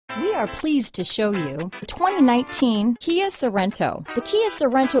We are pleased to show you the 2019 Kia Sorento. The Kia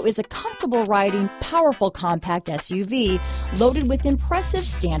Sorento is a comfortable riding, powerful compact SUV loaded with impressive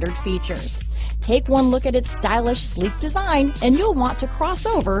standard features. Take one look at its stylish, sleek design and you'll want to cross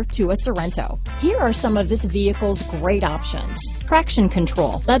over to a Sorento. Here are some of this vehicle's great options: traction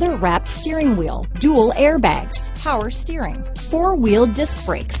control, leather-wrapped steering wheel, dual airbags, power steering, four-wheel disc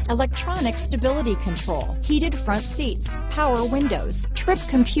brakes, electronic stability control, heated front seats, power windows, trip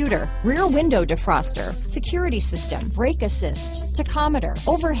computer, rear window defroster, security system, brake assist, tachometer,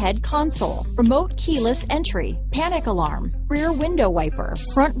 overhead console, remote keyless entry, panic alarm, rear window wiper,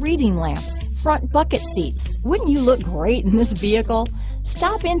 front reading lamps, front bucket seats. Wouldn't you look great in this vehicle?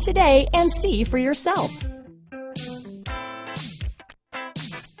 Stop in today and see for yourself.